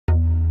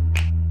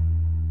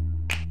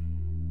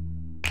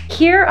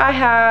here I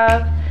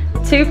have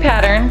 2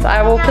 patterns.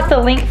 I will put the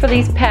link for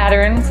these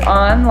patterns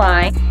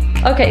online.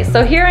 Okay,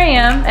 so here I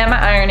am at my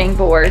ironing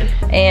board,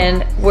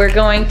 and we're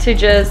going to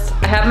just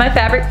have my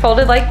fabric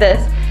folded like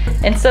this.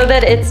 And so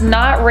that it's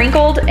not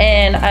wrinkled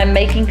and I'm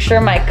making sure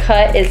my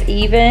cut is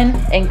even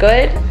and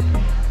good,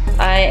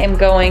 I am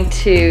going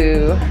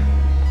to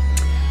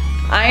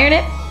iron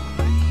it,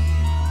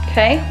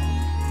 okay?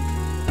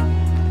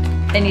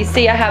 And you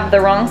see I have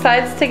the wrong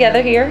sides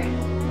together here.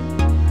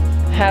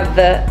 I have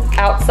the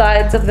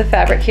outsides of the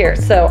fabric here.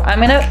 So I'm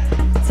gonna,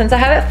 since I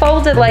have it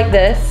folded like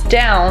this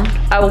down,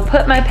 I will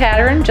put my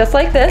pattern just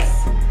like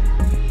this.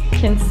 You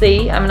can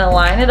see I'm gonna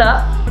line it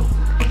up.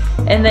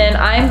 And then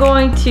I'm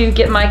going to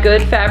get my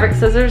good fabric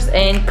scissors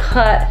and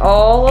cut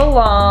all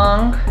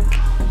along.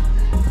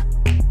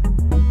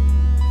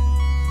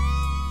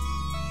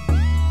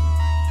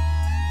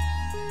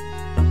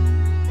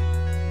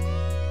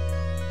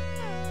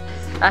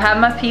 I have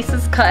my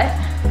pieces cut.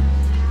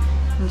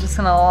 I'm just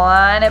gonna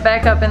line it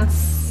back up and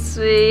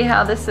see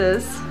how this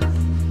is.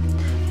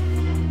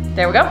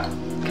 There we go.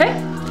 Okay.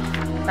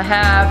 I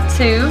have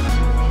 2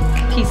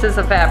 pieces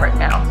of fabric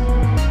now.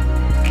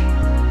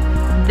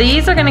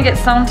 These are gonna get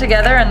sewn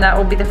together, and that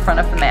will be the front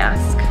of the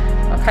mask,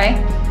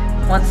 okay?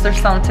 Once they're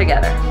sewn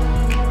together.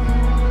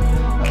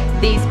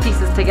 These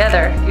pieces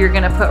together, you're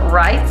gonna put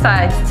right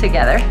sides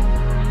together,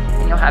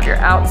 and you'll have your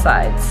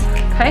outsides,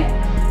 okay?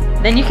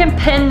 Then you can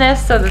pin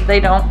this so that they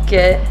don't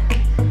get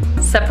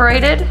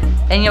separated,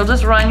 and you'll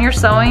just run your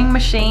sewing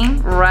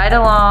machine right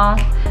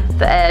along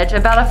the edge,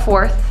 about a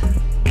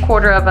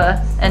 1/4 of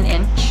an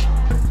inch.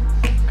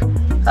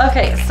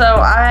 Okay, so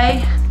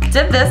I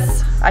did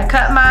this. I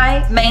cut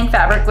my main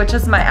fabric, which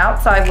is my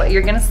outside, what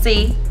you're gonna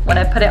see when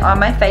I put it on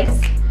my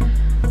face.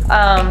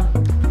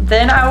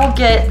 Then I will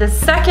get the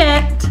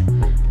second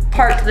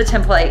part to the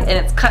template, and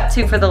it's cut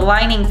to for the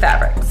lining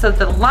fabric. So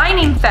the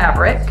lining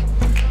fabric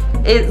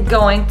is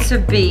going to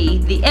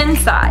be the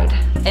inside.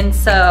 And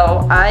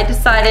so I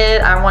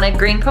decided I wanted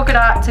green polka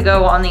dot to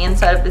go on the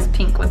inside of this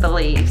pink with the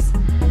leaves.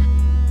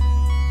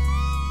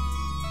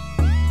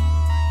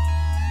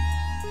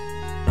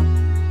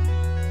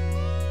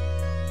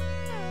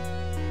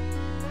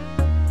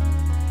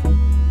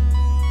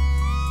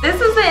 This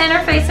is the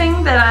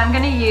interfacing that I'm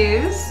going to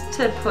use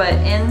to put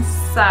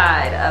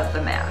inside of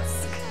the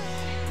mask.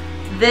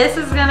 This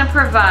is going to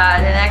provide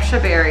an extra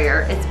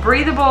barrier. It's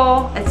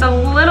breathable. It's a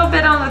little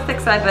bit on the thick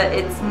side, but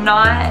it's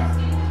not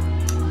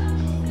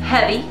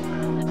heavy.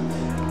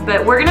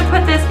 But we're going to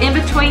put this in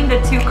between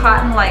the 2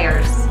 cotton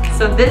layers.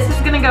 So this is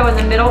going to go in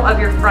the middle of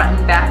your front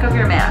and back of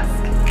your mask.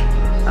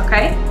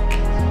 Okay?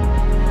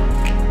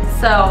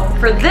 So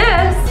for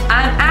this,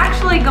 I'm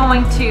actually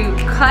going to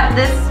cut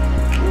this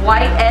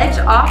white edge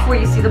off where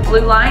you see the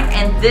blue line,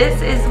 and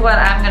this is what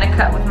I'm going to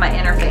cut with my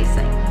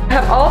interfacing. I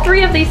have all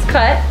 3 of these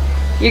cut.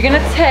 You're going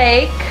to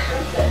take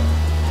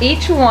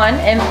each one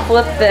and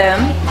flip them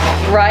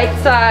right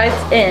sides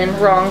in,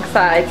 wrong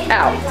sides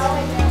out.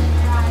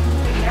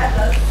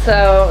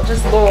 So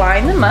just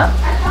line them up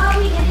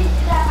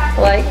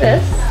like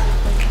this.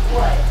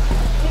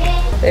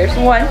 There's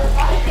one.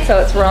 So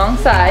it's wrong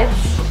sides,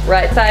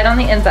 right side on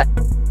the inside.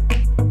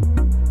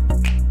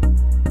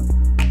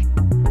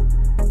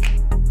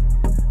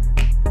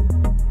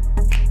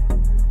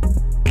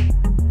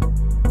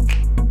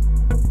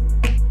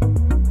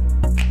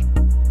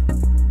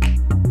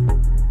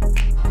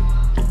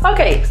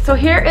 Okay, so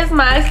here is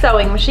my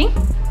sewing machine.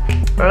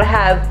 I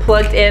have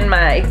plugged in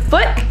my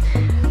foot,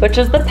 which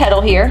is the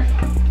pedal here.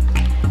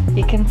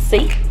 You can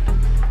see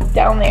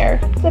down there,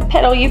 the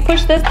pedal. You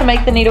push this to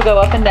make the needle go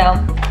up and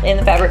down in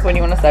the fabric when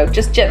you want to sew,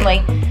 just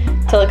gently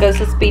till it goes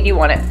to the speed you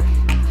want it.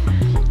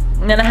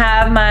 And then I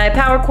have my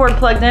power cord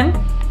plugged in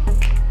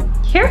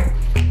here.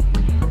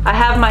 I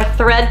have my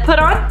thread put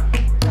on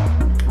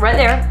right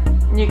there,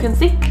 you can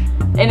see,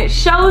 and it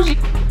shows you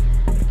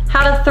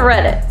how to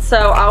thread it.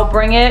 So I'll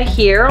bring it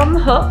here on the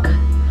hook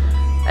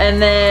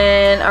and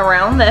then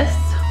around this,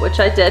 which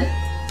I did.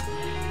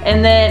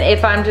 And then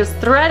if I'm just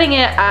threading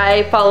it,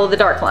 I follow the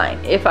dark line.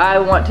 If I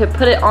want to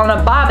put it on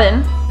a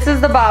bobbin, this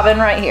is the bobbin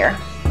right here.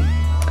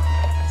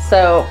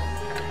 So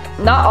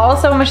not all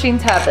sewing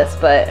machines have this,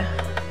 but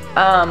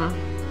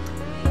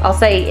I'll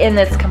say in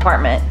this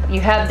compartment. You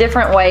have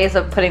different ways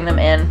of putting them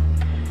in.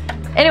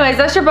 Anyways,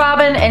 that's your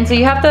bobbin, and so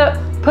you have to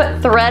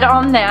put thread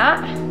on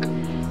that.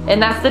 And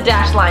that's the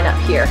dash line up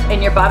here.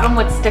 And your bobbin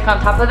would stick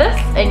on top of this,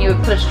 and you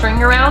would put a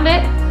string around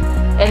it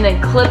and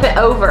then clip it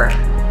over.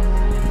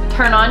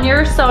 Turn on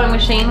your sewing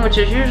machine, which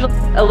is usually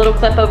a little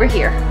clip over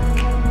here.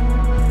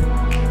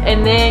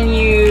 And then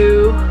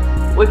you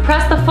would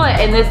press the foot,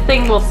 and this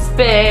thing will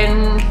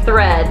spin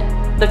thread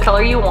the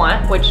color you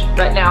want, which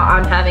right now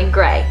I'm having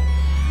gray.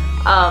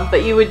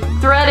 But you would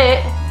thread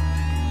it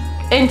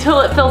until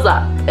it fills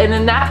up, and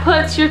then that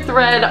puts your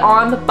thread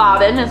on the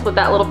bobbin, is what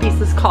that little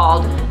piece is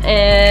called,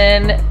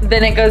 and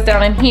then it goes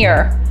down in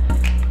here.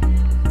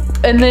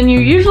 And then you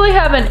usually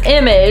have an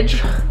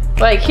image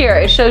like here.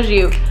 It shows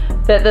you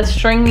that the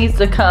string needs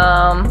to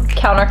come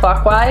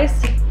counterclockwise,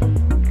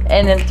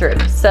 and then through.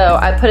 So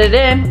I put it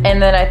in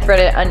and then I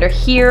threaded it under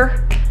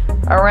here,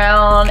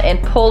 around,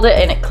 and pulled it,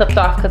 and it clipped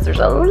off because there's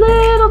a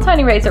little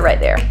tiny razor right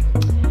there.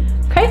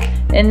 Okay,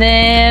 and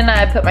then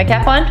I put my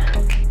cap on.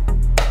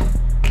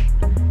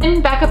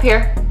 And back up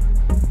here,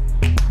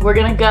 we're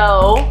gonna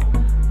go,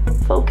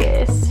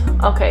 focus.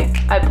 Okay,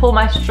 I pull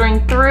my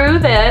string through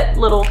that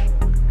little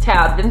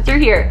tab, then through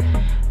here.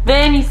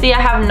 Then you see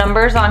I have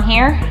numbers on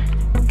here.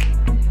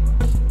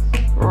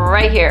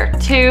 Right here,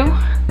 2.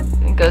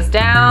 It goes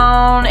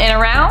down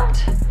and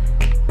around.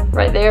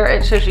 Right there,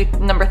 it shows you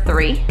number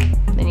 3.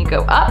 Then you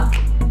go up.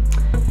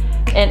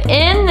 And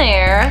in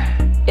there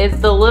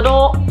is the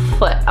little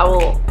foot. I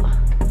will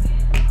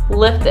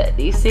lift it.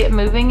 Do you see it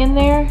moving in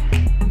there?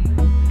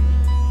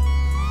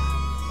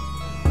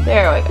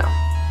 There we go.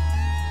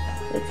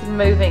 It's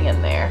moving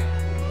in there.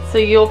 So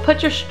you'll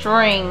put your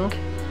string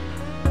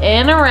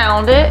in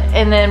around it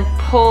and then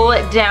pull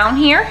it down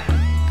here.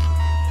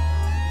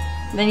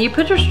 Then you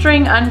put your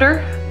string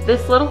under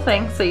this little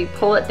thing, so you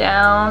pull it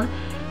down.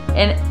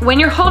 And when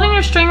you're holding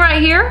your string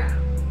right here,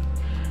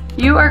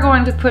 you are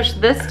going to push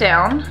this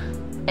down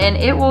and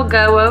it will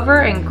go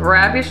over and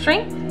grab your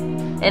string.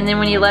 And then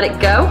when you let it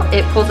go,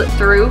 it pulls it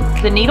through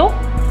the needle,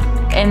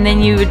 and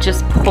then you would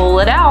just pull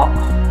it out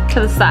to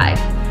the side.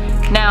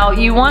 Now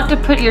you want to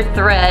put your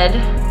thread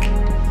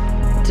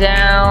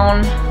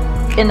down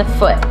in the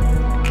foot.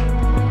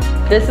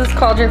 This is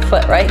called your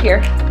foot right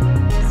here.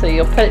 So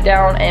you'll put it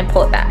down and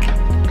pull it back.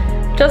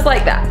 Just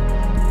like that,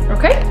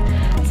 okay?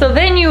 So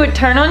then you would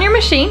turn on your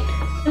machine,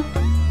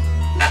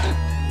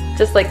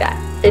 just like that.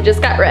 It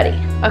just got ready,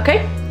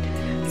 okay?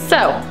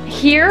 So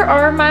here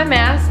are my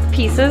mask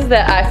pieces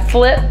that I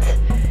flipped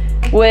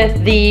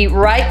with the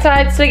right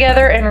sides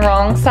together and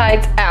wrong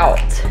sides out.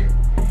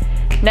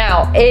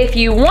 Now, if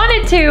you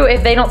wanted to,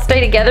 if they don't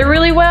stay together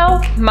really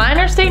well, mine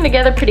are staying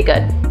together pretty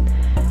good.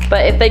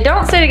 But if they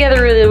don't stay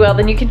together really well,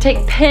 then you can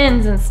take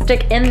pins and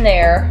stick in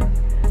there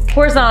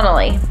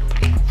horizontally.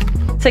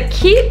 To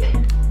keep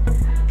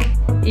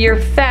your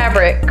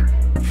fabric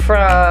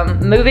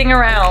from moving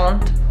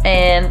around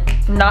and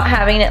not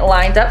having it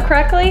lined up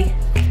correctly,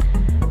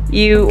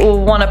 you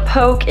will want to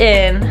poke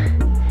in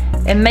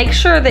and make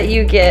sure that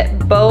you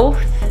get both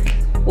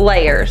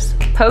layers.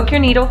 Poke your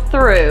needle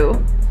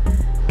through.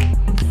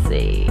 Let's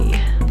see.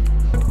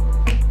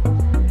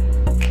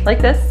 Like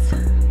this.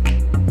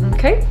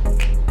 Okay.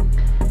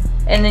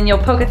 And then you'll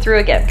poke it through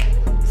again.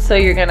 So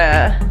you're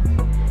gonna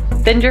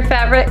bend your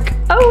fabric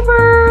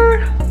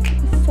over,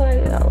 slide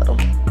it out a little,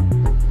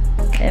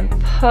 and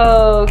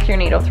poke your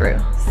needle through.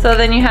 So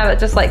then you have it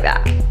just like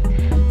that.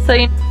 So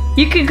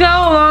you could go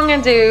along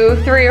and do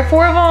 3 or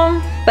 4 of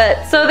them,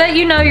 but so that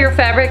you know your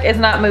fabric is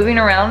not moving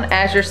around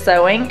as you're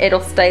sewing, it'll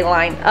stay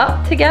lined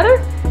up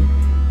together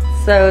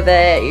so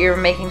that you're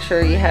making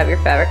sure you have your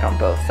fabric on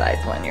both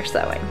sides when you're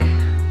sewing.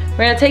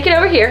 We're gonna take it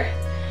over here.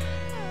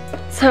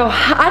 So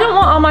I don't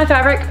want all my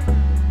fabric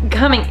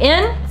coming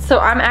in, so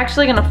I'm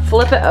actually gonna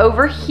flip it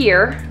over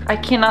here. I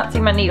cannot see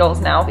my needles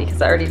now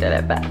because I already did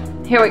it, but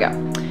here we go.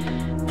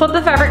 Flip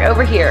the fabric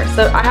over here.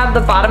 So I have the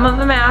bottom of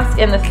the mask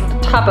and this is the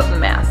top of the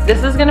mask.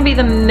 This is gonna be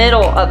the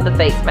middle of the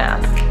face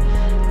mask.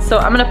 So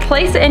I'm gonna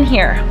place it in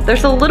here.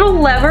 There's a little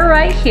lever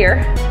right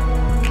here.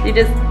 You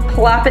just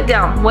plop it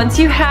down. Once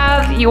you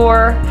have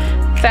your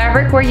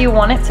fabric where you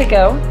want it to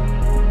go,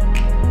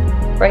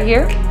 right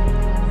here,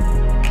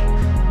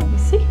 you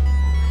see?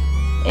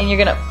 And you're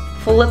gonna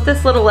flip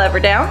this little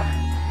lever down.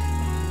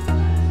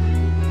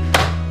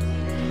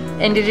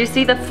 And did you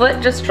see the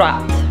foot just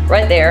dropped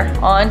right there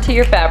onto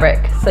your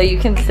fabric so you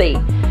can see.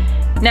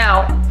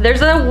 Now,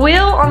 there's a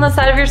wheel on the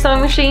side of your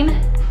sewing machine.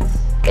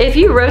 If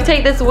you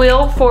rotate this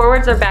wheel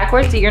forwards or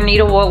backwards, your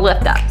needle will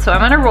lift up. So I'm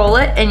gonna roll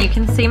it and you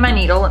can see my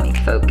needle. Let me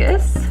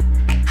focus.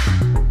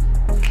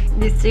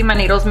 You see my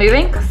needle's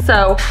moving?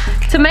 So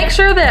to make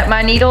sure that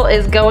my needle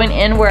is going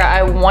in where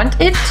I want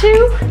it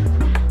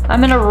to,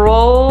 I'm gonna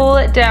roll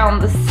it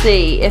down to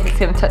see if it's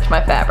gonna touch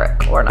my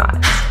fabric or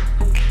not.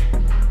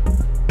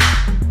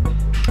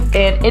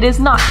 And it is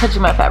not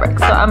touching my fabric.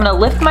 So I'm gonna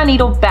lift my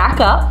needle back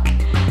up.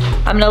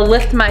 I'm gonna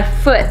lift my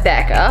foot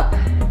back up.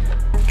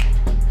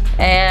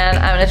 And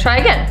I'm gonna try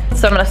again.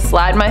 So I'm gonna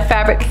slide my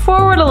fabric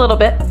forward a little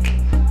bit.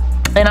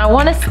 And I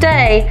wanna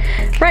stay,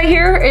 right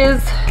here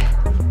is,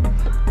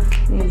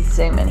 let me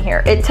zoom in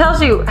here. It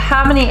tells you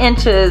how many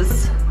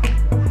inches,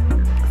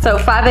 so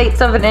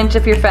 5/8 of an inch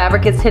if your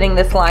fabric is hitting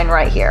this line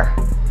right here.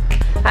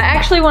 I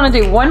actually wanna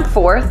do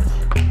 1/4,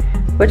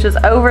 which is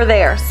over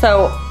there.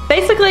 So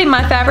basically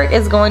my fabric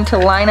is going to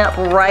line up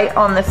right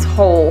on this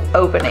whole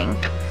opening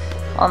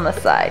on the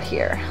side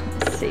here.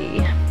 Let's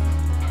see.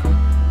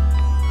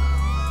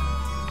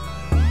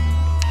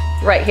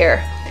 Right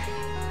here.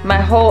 My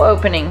whole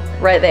opening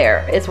right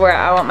there is where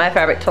I want my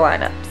fabric to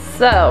line up.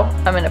 So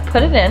I'm gonna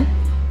put it in.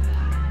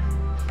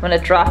 I'm gonna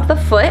drop the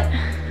foot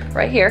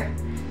right here.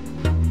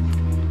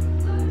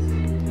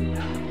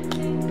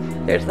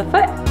 There's the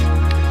foot.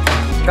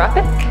 Drop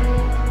it.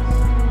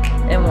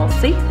 And we'll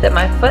see that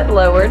my foot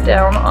lowered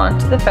down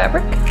onto the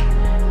fabric.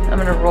 I'm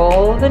gonna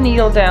roll the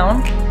needle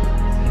down.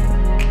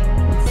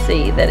 Let's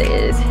see that it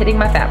is hitting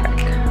my fabric,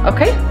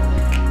 okay?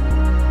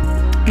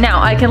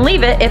 Now I can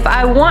leave it if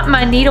I want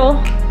my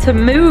needle to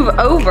move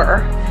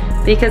over,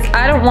 because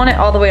I don't want it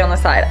all the way on the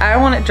side. I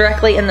want it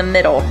directly in the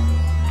middle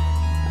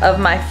of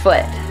my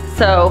foot.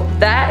 So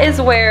that is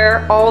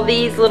where all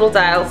these little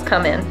dials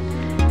come in.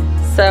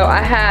 So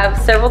I have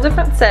several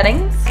different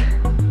settings.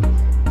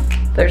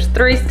 There's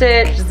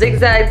 3-stitch,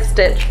 zigzag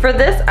stitch. For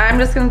this, I'm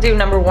just gonna do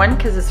number 1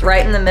 because it's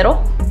right in the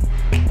middle.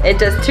 It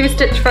does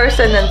 2-stitch first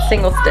and then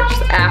single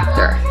stitch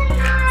after.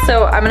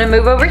 So I'm gonna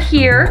move over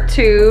here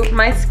to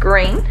my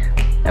screen.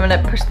 I'm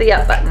gonna push the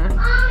up button.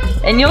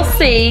 And you'll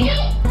see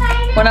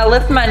when I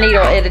lift my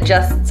needle, it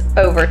adjusts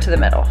over to the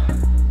middle.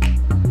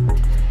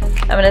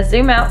 I'm gonna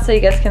zoom out so you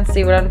guys can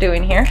see what I'm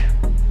doing here.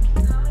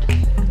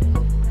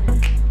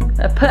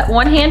 I put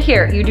one hand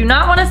here. You do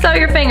not want to sew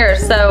your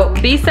fingers, so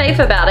be safe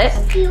about it.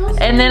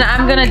 And then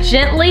I'm gonna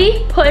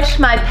gently push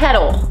my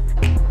pedal.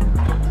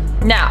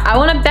 Now, I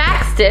wanna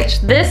back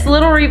stitch. This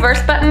little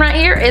reverse button right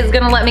here is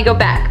gonna let me go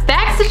back.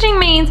 Back stitching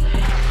means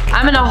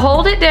I'm gonna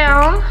hold it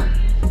down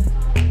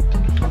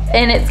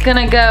and it's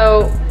gonna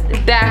go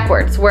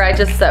backwards where I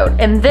just sewed.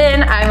 And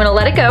then I'm gonna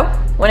let it go.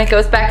 When it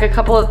goes back a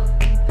couple of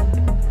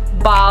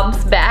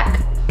bobs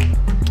back,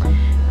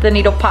 the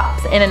needle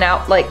pops in and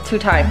out like 2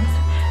 times.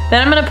 Then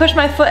I'm gonna push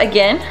my foot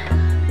again.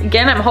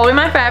 Again, I'm holding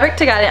my fabric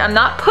to guide it. I'm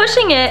not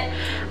pushing it.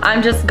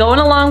 I'm just going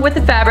along with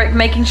the fabric,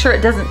 making sure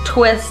it doesn't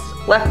twist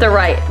left or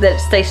right, that it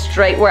stays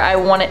straight where I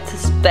want it to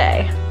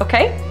stay,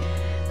 okay?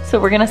 So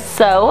we're gonna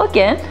sew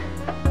again.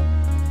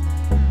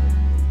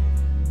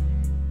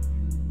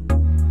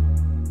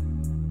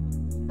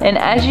 And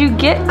as you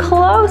get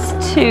close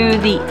to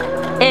the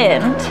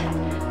end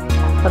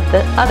of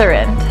the other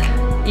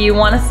end, you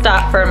wanna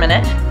stop for a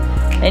minute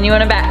and you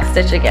wanna back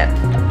stitch again.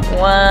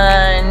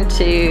 1,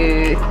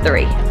 2,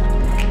 3.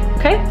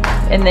 Okay,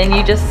 and then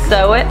you just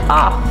sew it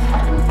off.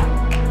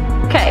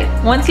 Okay,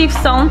 once you've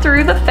sewn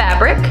through the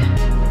fabric,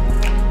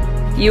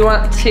 you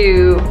want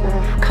to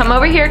come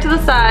over here to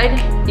the side.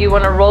 You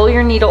want to roll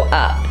your needle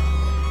up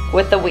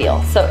with the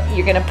wheel. So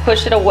you're going to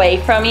push it away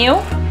from you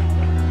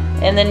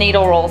and the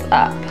needle rolls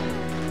up.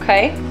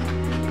 Okay,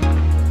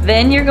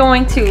 then you're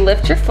going to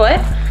lift your foot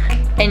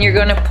and you're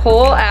going to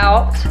pull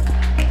out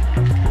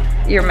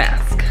your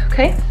mask.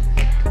 Okay,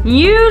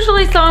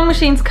 usually sewing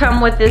machines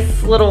come with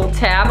this little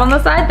tab on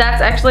the side.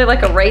 That's actually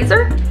like a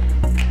razor.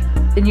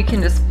 And you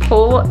can just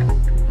pull,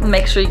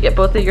 make sure you get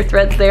both of your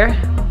threads there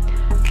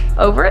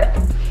over it.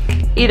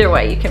 Either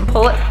way, you can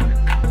pull it,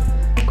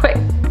 quick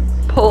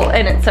pull,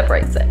 and it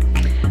separates it.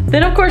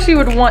 Then of course you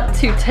would want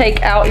to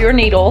take out your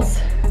needles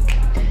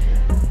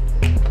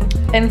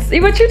and see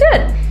what you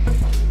did.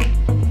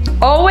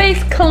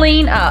 Always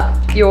clean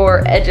up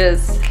your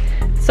edges.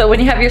 So when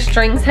you have your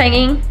strings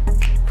hanging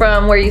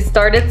from where you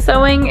started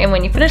sewing and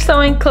when you finish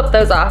sewing, clip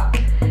those off.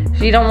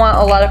 So you don't want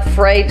a lot of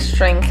frayed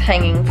strings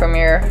hanging from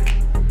your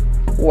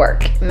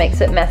work. It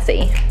makes it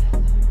messy.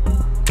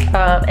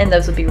 And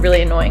those would be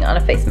really annoying on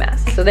a face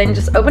mask. So then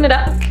just open it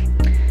up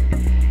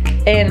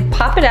and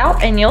pop it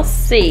out and you'll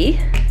see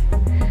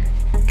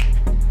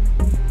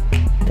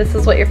this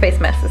is what your face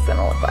mask is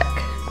gonna look like.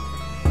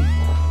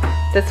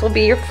 This will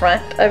be your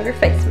front of your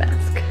face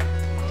mask.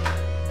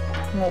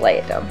 And we'll lay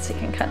it down so you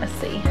can kind of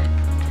see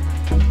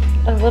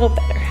a little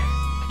better.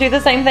 Do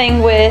the same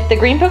thing with the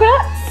green polka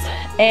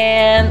dots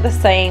and the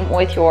same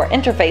with your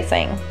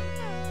interfacing.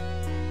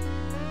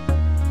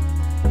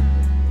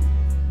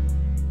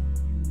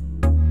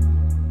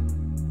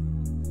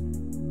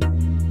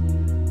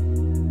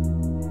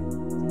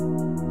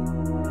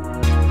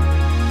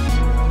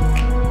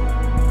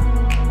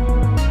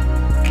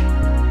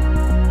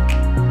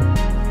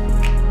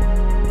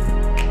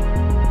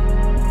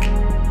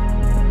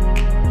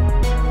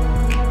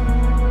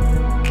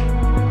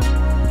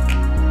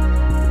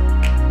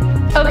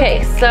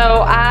 Okay,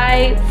 so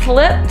I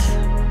flipped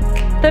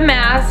the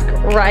mask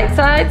right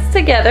sides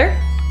together,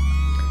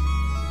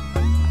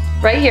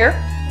 right here,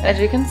 as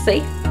you can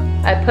see.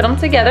 I put them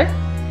together,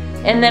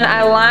 and then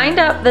I lined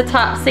up the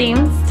top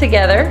seams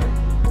together.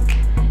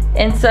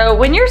 And so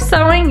when you're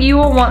sewing, you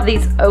will want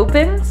these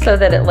open so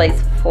that it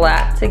lays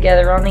flat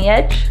together on the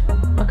edge,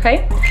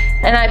 okay?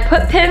 And I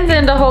put pins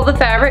in to hold the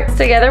fabrics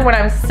together when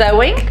I'm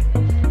sewing,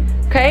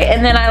 okay?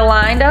 And then I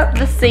lined up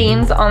the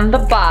seams on the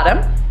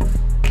bottom.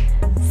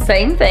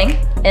 Same thing,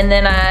 and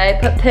then I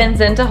put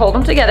pins in to hold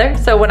them together.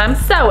 So when I'm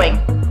sewing,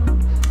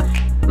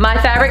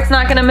 my fabric's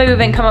not gonna move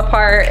and come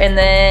apart and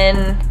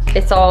then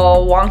it's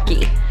all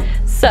wonky.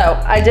 So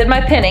I did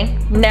my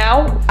pinning.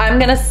 Now I'm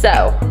gonna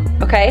sew,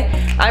 okay?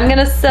 I'm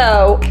gonna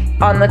sew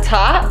on the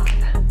top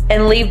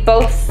and leave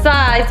both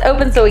sides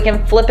open so we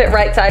can flip it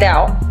right side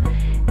out.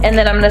 And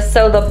then I'm gonna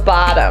sew the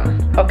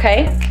bottom,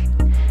 okay?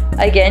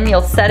 Again,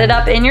 you'll set it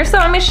up in your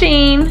sewing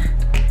machine.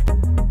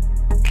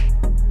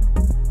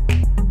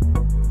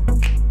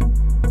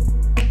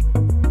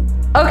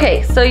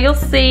 Okay, so you'll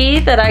see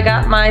that I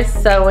got my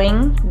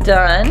sewing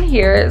done.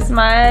 Here is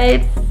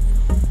my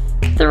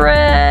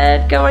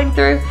thread going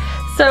through.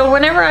 So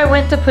whenever I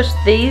went to push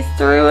these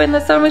through in the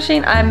sewing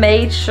machine, I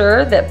made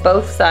sure that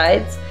both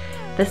sides,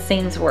 the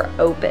seams were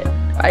open.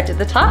 I did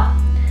the top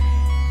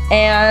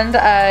and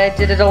I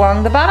did it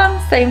along the bottom.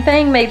 Same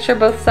thing, made sure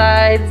both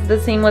sides the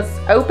seam was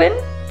open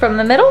from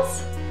the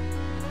middles.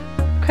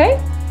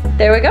 Okay,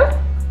 there we go.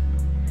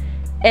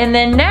 And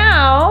then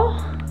now,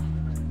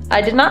 I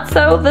did not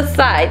sew the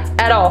sides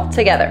at all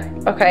together,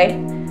 okay?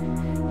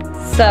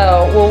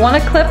 So we'll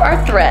want to clip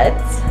our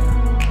threads.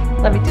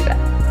 Let me do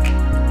that.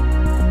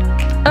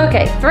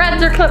 Okay,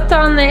 threads are clipped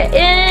on the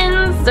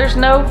ends. There's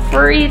no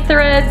free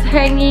threads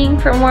hanging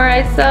from where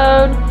I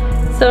sewed.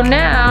 So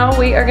now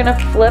we are gonna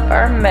flip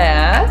our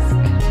mask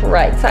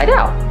right side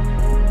out.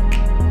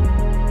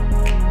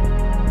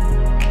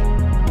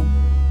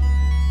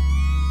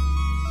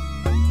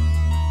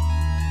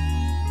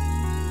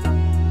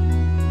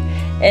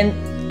 And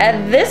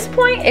at this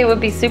point, it would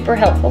be super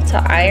helpful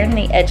to iron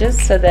the edges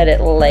so that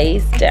it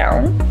lays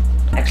down.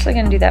 I'm actually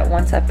gonna do that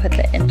once I put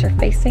the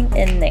interfacing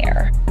in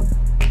there.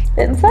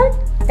 Inside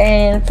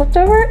and flipped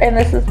over, and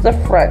this is the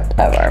front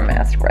of our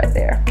mask right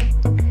there.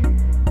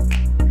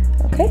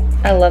 Okay,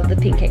 I love the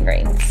pink and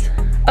greens.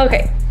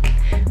 Okay,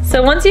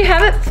 so once you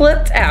have it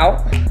flipped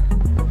out,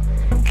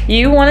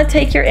 you want to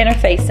take your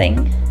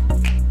interfacing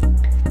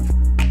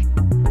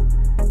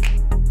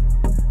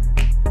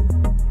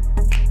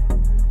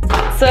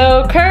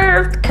so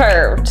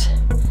curved.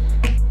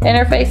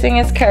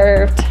 Interfacing is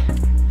curved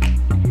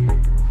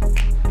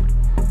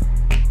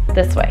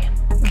this way,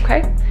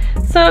 okay?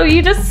 So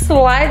you just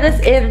slide this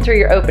in through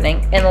your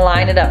opening and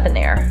line it up in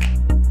there.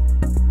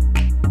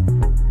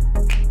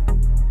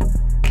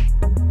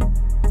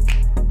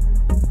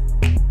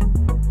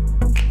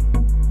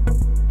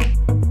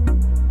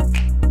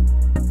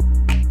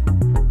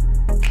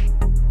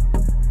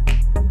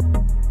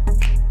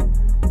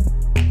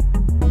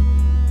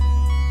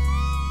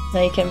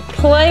 Now you can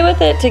play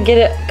with it to get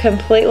it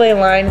completely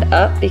lined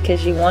up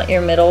because you want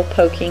your middle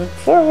poking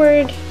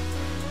forward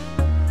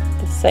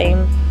the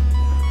same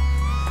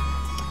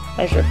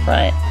as your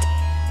front.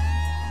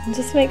 And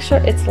just make sure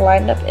it's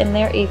lined up in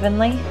there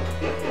evenly.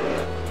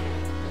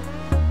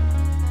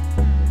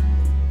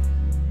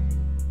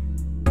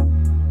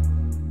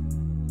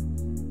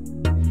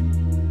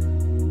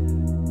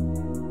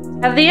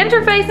 Have the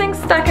interfacing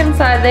stuck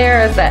inside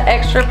there as that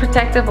extra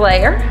protective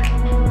layer.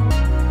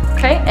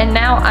 Okay, and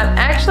now I'm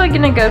actually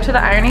gonna go to the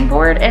ironing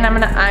board and I'm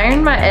gonna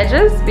iron my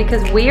edges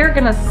because we are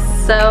gonna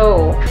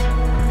sew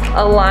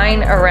a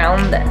line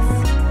around this.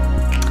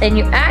 And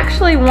you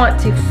actually want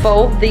to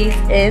fold these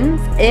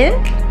ends in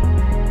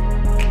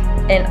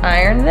and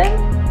iron them.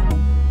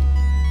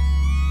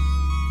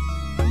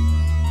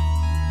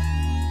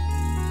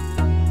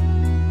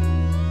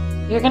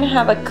 You're gonna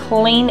have a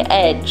clean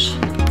edge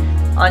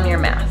on your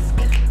mask.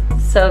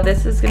 So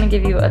this is gonna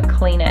give you a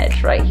clean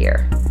edge right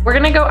here. We're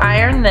gonna go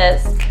iron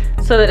this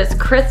so that it's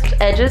crisp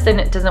edges and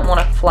it doesn't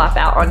wanna flop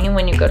out on you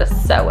when you go to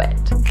sew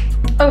it.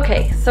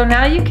 Okay, so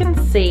now you can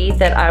see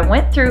that I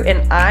went through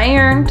and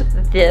ironed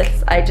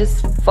this. I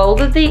just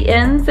folded the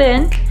ends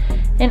in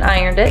and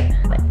ironed it.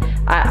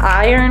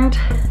 I ironed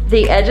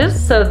the edges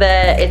so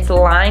that it's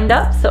lined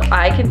up so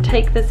I can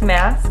take this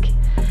mask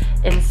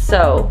and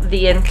sew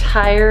the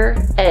entire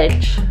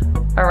edge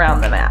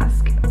around the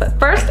mask. But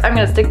first, I'm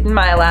gonna stick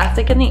my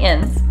elastic in the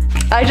ends.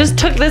 I just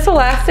took this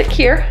elastic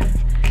here.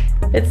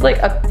 It's like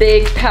a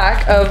big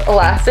pack of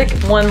elastic,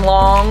 one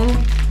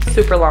long,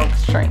 super long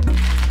string.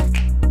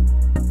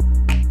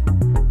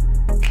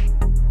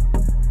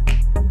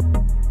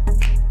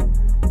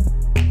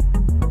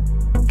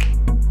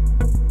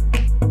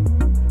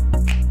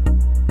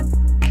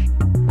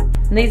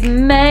 These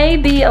may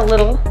be a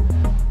little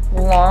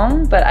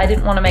long, but I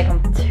didn't want to make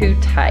them too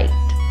tight.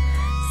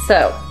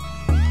 So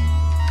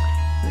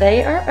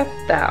they are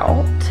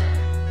about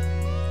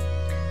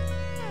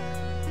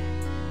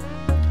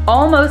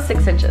almost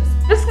 6 inches.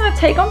 Just gonna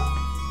take them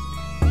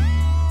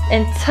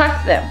and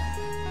tuck them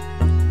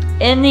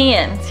in the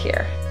ends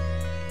here.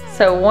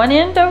 So one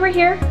end over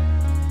here,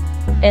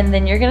 and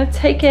then you're gonna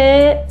take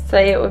it,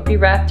 say it would be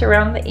wrapped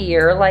around the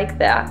ear like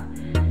that.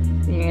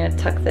 And you're gonna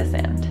tuck this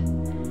end.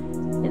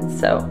 And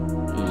so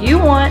you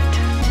want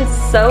to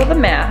sew the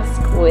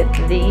mask with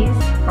these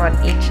on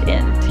each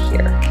end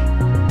here.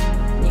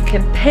 You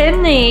can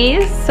pin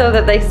these so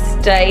that they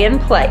stay in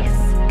place.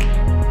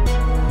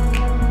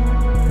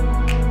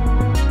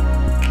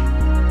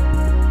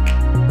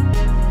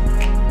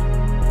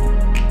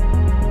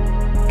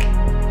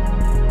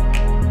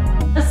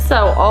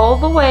 Sew all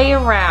the way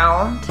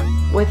around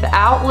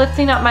without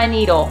lifting up my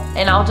needle,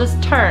 and I'll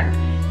just turn.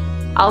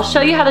 I'll show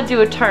you how to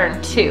do a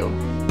turn too.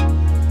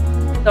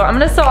 So I'm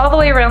gonna sew all the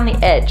way around the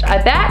edge. I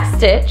back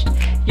stitched.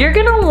 You're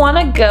gonna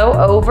wanna go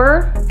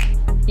over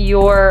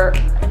your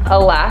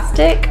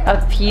elastic a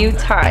few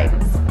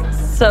times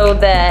so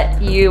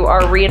that you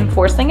are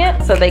reinforcing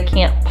it so they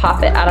can't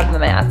pop it out of the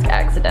mask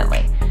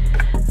accidentally.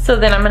 So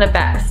then I'm gonna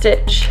back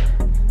stitch.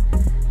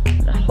 I'm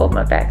gonna hold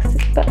my back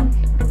stitch button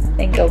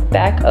and go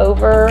back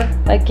over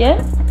again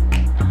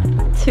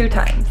 2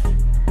 times.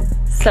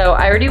 So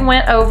I already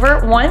went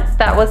over once,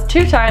 that was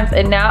 2 times,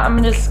 and now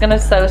I'm just gonna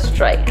sew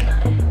straight.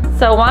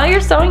 So while you're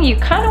sewing, you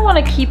kind of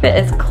want to keep it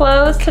as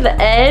close to the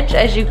edge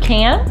as you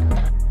can.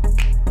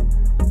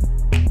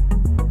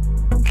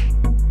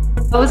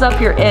 Close up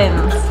your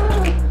ends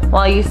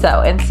while you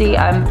sew. And see,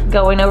 I'm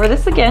going over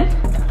this again.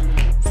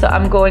 So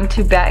I'm going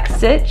to back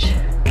stitch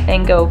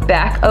and go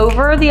back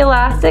over the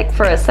elastic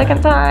for a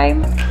second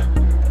time.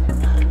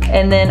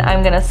 And then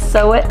I'm gonna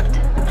sew it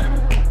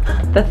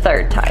the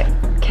third time.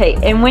 Okay,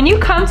 and when you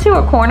come to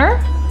a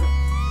corner,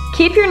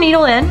 keep your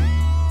needle in.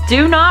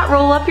 Do not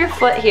roll up your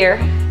foot here.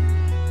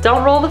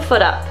 Don't roll the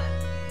foot up.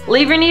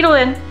 Leave your needle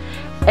in,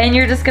 and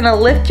you're just gonna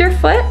lift your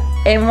foot,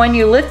 and when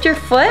you lift your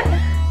foot,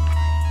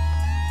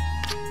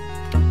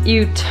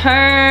 you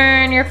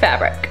turn your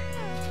fabric.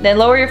 Then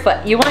lower your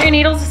foot. You want your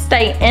needles to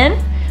stay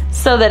in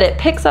so that it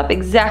picks up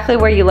exactly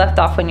where you left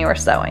off when you were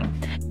sewing.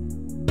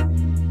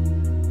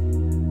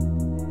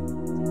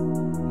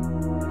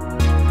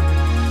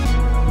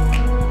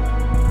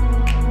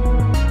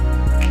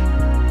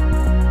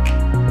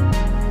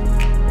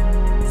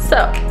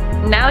 So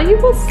now you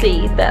will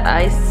see that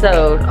I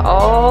sewed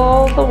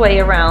all the way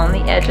around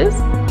the edges,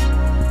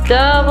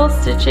 double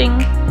stitching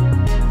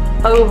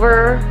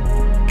over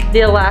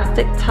the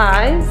elastic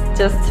ties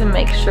just to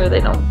make sure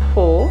they don't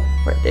pull.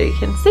 Right there you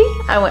can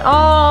see I went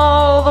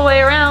all the way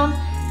around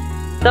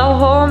the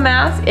whole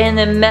mask and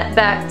then met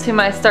back to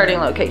my starting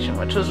location,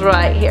 which was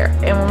right here.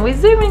 And when we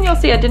zoom in, you'll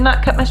see I did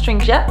not cut my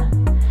strings yet,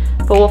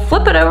 but we'll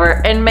flip it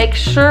over and make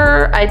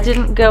sure I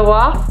didn't go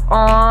off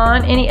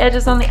on any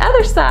edges on the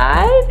other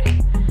side,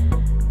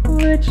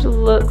 which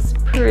looks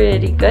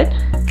pretty good.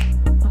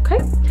 Okay,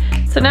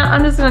 so now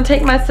I'm just gonna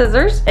take my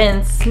scissors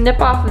and snip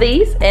off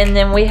these, and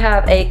then we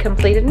have a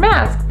completed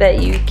mask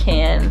that you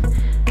can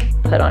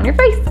put on your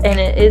face, and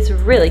it is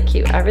really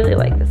cute. I really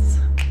like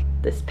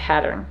this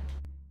pattern.